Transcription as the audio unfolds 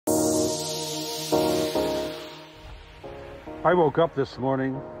I woke up this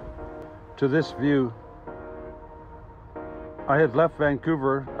morning to this view. I had left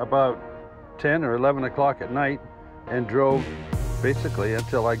Vancouver about 10 or 11 o'clock at night and drove basically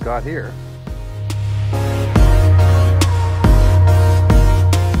until I got here.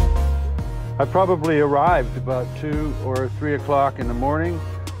 I probably arrived about 2 or 3 o'clock in the morning.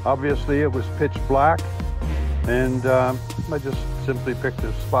 Obviously it was pitch black, and I just simply picked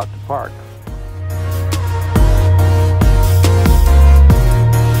a spot to park.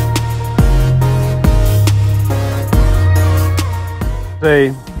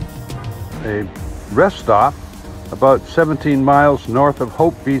 A rest stop about 17 miles north of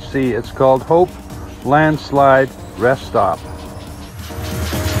Hope, BC. It's called Hope Landslide Rest Stop.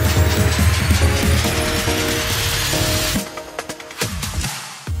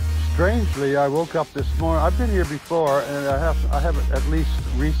 Strangely, I woke up this morning. I've been here before, and I haven't, at least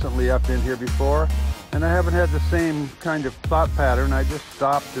recently I've been here before, and I haven't had the same kind of thought pattern. I just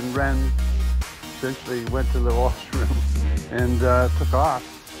stopped and ran, essentially went to the washroom and took off.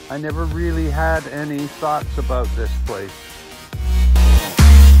 I never really had any thoughts about this place.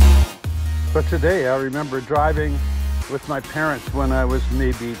 But today I remember driving with my parents when I was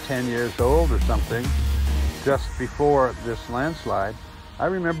maybe 10 years old or something, just before this landslide. I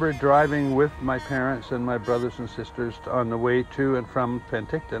remember driving with my parents and my brothers and sisters on the way to and from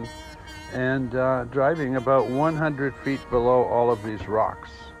Penticton, and driving about 100 feet below all of these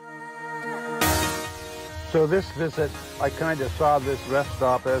rocks. So this visit, I kind of saw this rest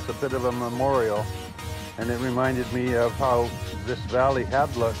stop as a bit of a memorial, and it reminded me of how this valley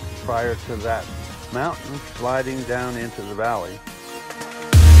had looked prior to that mountain sliding down into the valley.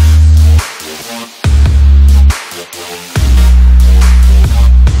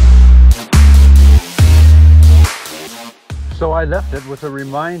 So I left it with a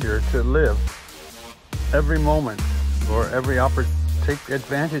reminder to live every moment, or take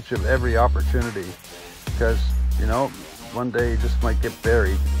advantage of every opportunity. Because, you know, one day you just might get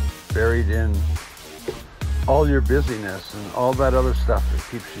buried in all your busyness and all that other stuff that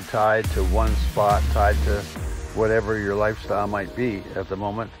keeps you tied to one spot, tied to whatever your lifestyle might be at the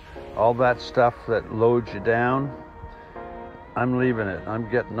moment. All that stuff that loads you down, I'm leaving it. I'm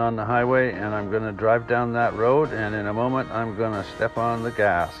getting on the highway and I'm going to drive down that road, and in a moment I'm going to step on the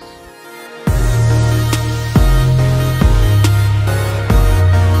gas.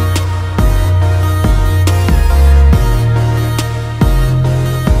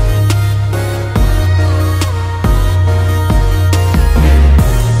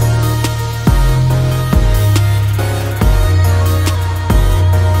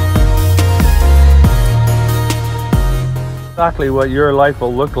 Exactly what your life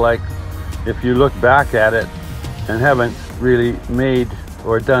will look like if you look back at it and haven't really made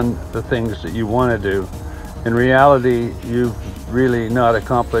or done the things that you want to do. In reality, you've really not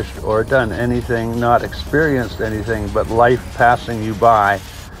accomplished or done anything, not experienced anything, but life passing you by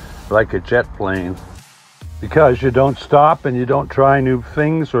like a jet plane. Because you don't stop and you don't try new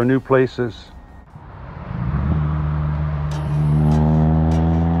things or new places.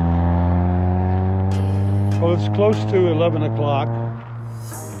 Well, it's close to 11 o'clock,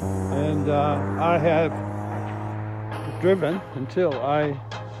 and I have driven until I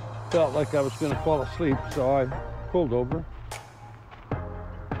felt like I was going to fall asleep, so I pulled over,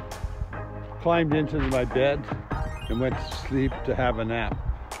 climbed into my bed, and went to sleep to have a nap.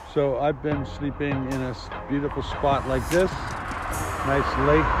 So I've been sleeping in a beautiful spot like this, nice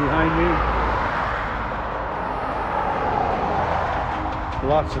lake behind me,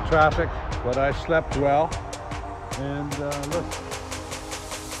 lots of traffic, but I slept well. And look,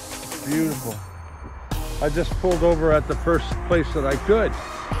 beautiful. I just pulled over at the first place that I could.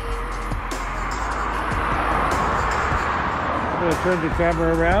 I'm going to turn the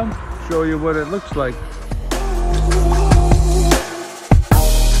camera around, show you what it looks like.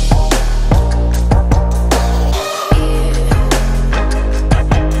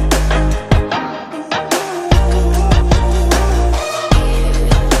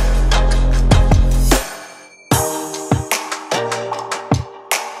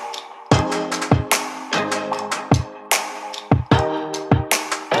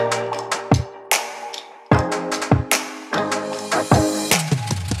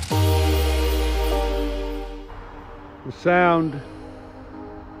 Sound,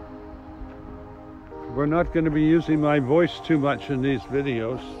 we're not going to be using my voice too much in these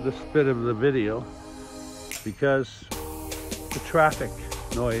videos, this bit of the video, because the traffic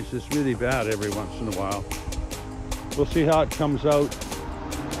noise is really bad every once in a while. We'll see how it comes out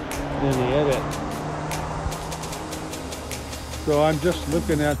in the edit. So I'm just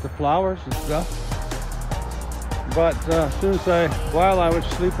looking at the flowers and stuff. but while I was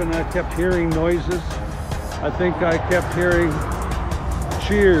sleeping, I kept hearing noises. I think I kept hearing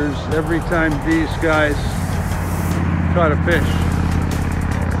cheers every time these guys caught a fish.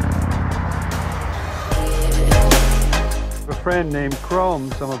 A friend named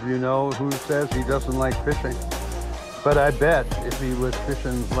Chrome, some of you know, who says he doesn't like fishing. But I bet if he was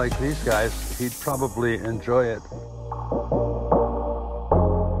fishing like these guys, he'd probably enjoy it.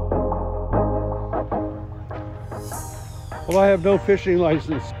 Well, I have no fishing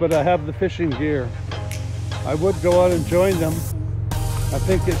license, but I have the fishing gear. I would go out and join them. I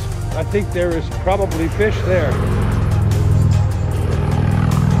think there is probably fish there.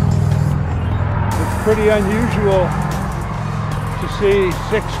 It's pretty unusual to see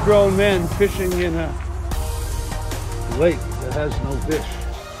 6 grown men fishing in a lake that has no fish.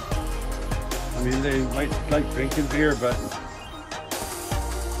 I mean, they might like drinking beer, but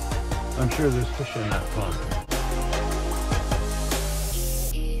I'm sure there's fish in that pond.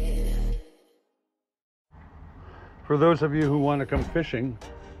 For those of you who want to come fishing,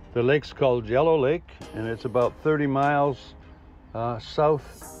 the lake's called Yellow Lake, and it's about 30 miles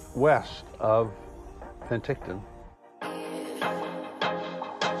southwest of Penticton.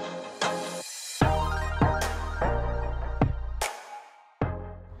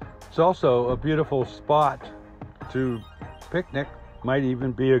 It's also a beautiful spot to picnic, might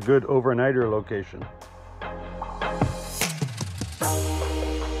even be a good overnighter location.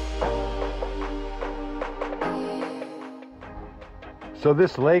 So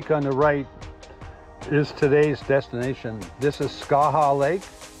this lake on the right is today's destination. This is Skaha Lake.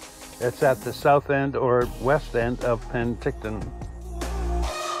 It's at the south end or west end of Penticton.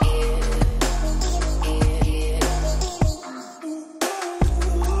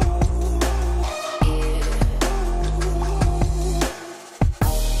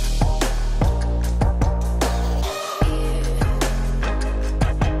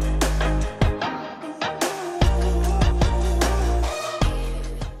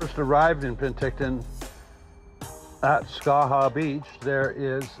 Arrived in Penticton at Skaha Beach, there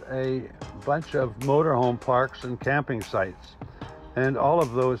is a bunch of motorhome parks and camping sites, and all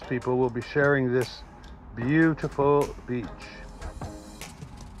of those people will be sharing this beautiful beach.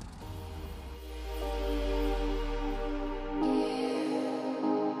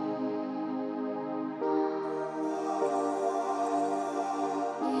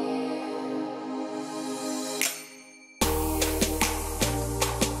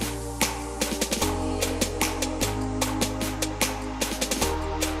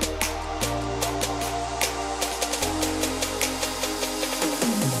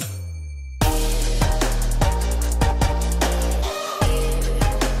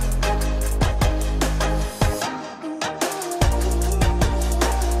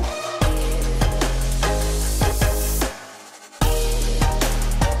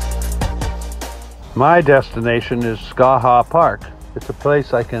 My destination is Skaha Park. It's a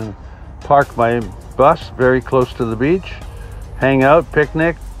place I can park my bus very close to the beach, hang out,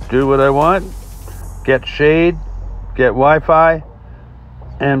 picnic, do what I want, get shade, get Wi-Fi,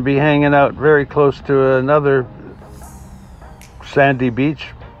 and be hanging out very close to another sandy beach,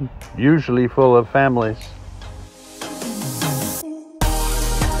 usually full of families.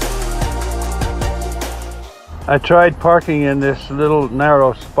 I tried parking in this little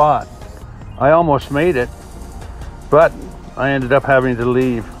narrow spot. I almost made it, but I ended up having to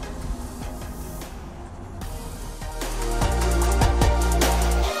leave.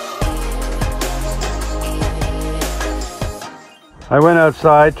 I went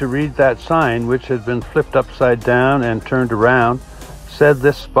outside to read that sign, which had been flipped upside down and turned around. Said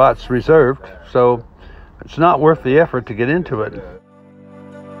this spot's reserved, so it's not worth the effort to get into it.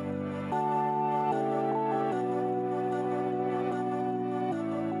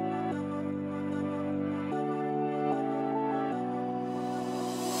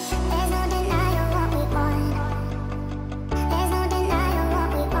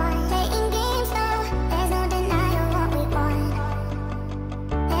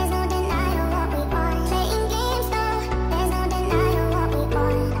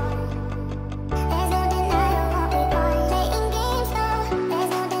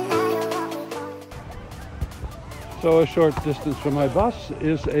 So a short distance from my bus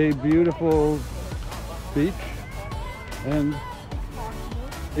is a beautiful beach, and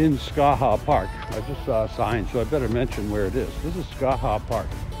in Skaha Park. I just saw a sign, so I better mention where it is. This is Skaha Park,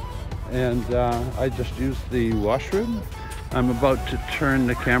 and I just used the washroom. I'm about to turn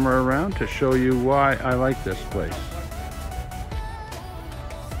the camera around to show you why I like this place.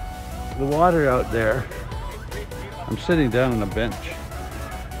 The water out there, I'm sitting down on a bench.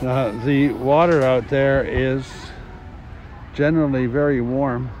 The water out there is generally very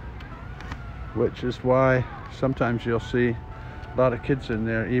warm, which is why sometimes you'll see a lot of kids in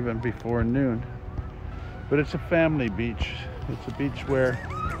there even before noon. But it's a family beach. It's a beach where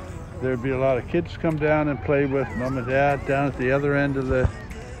there'd be a lot of kids come down and play with mom and dad. Down at the other end of the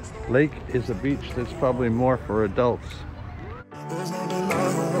lake is a beach that's probably more for adults.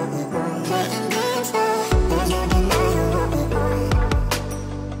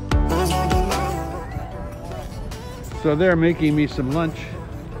 So they're making me some lunch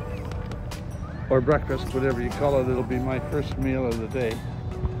or breakfast, whatever you call it. It'll be my first meal of the day.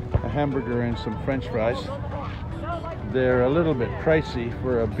 A hamburger and some French fries. They're a little bit pricey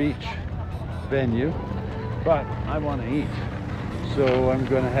for a beach venue, but I want to eat. So I'm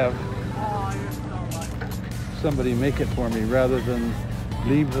going to have somebody make it for me rather than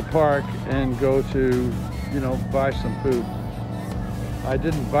leave the park and go to, you know, buy some food. I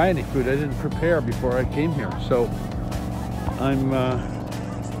didn't buy any food. I didn't prepare before I came here. So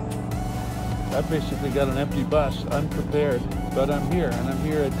I basically got an empty bus, unprepared, but I'm here, and I'm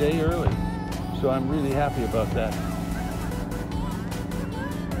here a day early. So I'm really happy about that.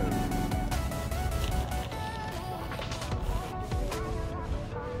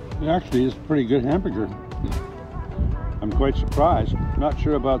 It actually is a pretty good hamburger. I'm quite surprised. Not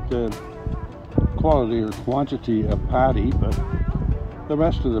sure about the quality or quantity of patty, but the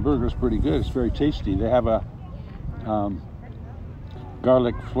rest of the burger is pretty good. It's very tasty. They have a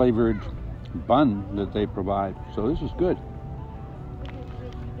garlic flavored bun that they provide, so this is good.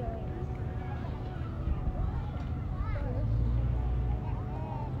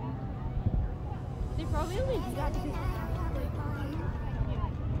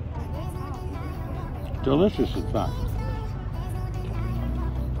 Delicious, in fact.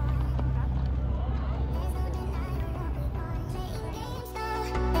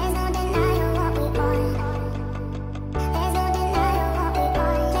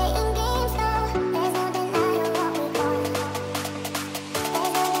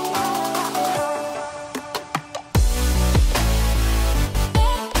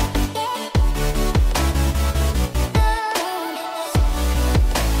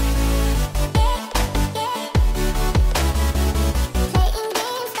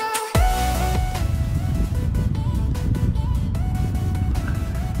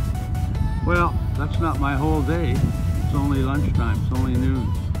 Well, that's not my whole day. It's only lunchtime. It's only noon.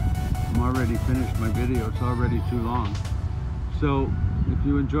 I'm already finished my video. It's already too long. So, if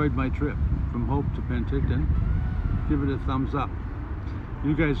you enjoyed my trip from Hope to Penticton, give it a thumbs up.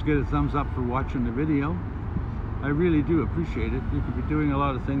 You guys get a thumbs up for watching the video. I really do appreciate it. You could be doing a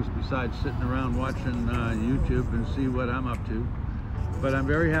lot of things besides sitting around watching YouTube and see what I'm up to. But I'm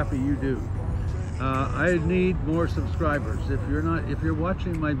very happy you do. I need more subscribers. If you're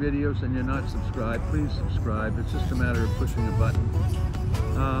watching my videos and you're not subscribed, please subscribe. It's just a matter of pushing a button.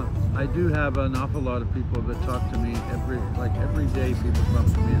 I do have an awful lot of people that talk to me every day. People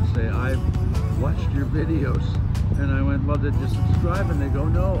come to me and say, "I've watched your videos," and I went, "Well, did you subscribe?" And they go,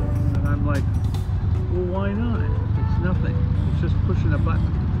 "No." And I'm like, "Well, why not? It's nothing. It's just pushing a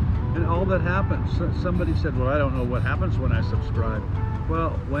button." And all that happens. Somebody said, "Well, I don't know what happens when I subscribe."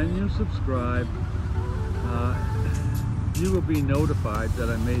 Well, when you subscribe, you will be notified that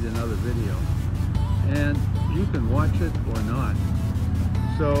I made another video, and you can watch it or not.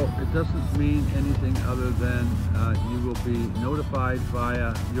 So it doesn't mean anything other than you will be notified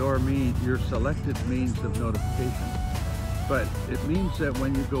via your selected means of notification. But it means that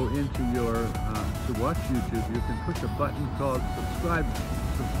when you go into your to watch YouTube, you can push a button called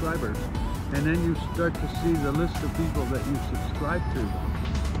subscribers, and then you start to see the list of people that you subscribe to,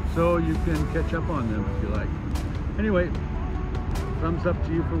 so you can catch up on them if you like. Anyway, thumbs up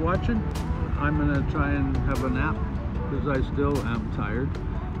to you for watching. I'm gonna try and have a nap because I still am tired,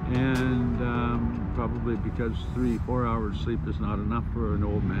 and probably because 3-4 hours sleep is not enough for an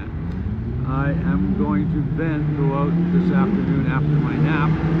old man. I am going to then go out this afternoon after my nap.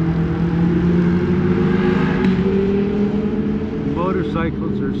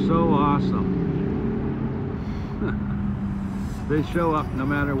 Motorcycles are so awesome. They show up no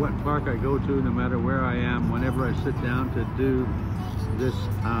matter what park I go to, no matter where I am, whenever I sit down to do this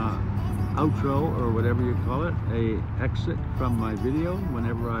outro, or whatever you call it, a exit from my video.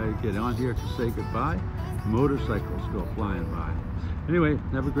 Whenever I get on here to say goodbye, motorcycles go flying by. Anyway,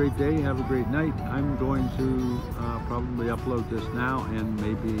 have a great day, have a great night. I'm going to probably upload this now and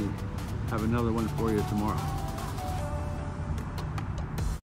maybe have another one for you tomorrow.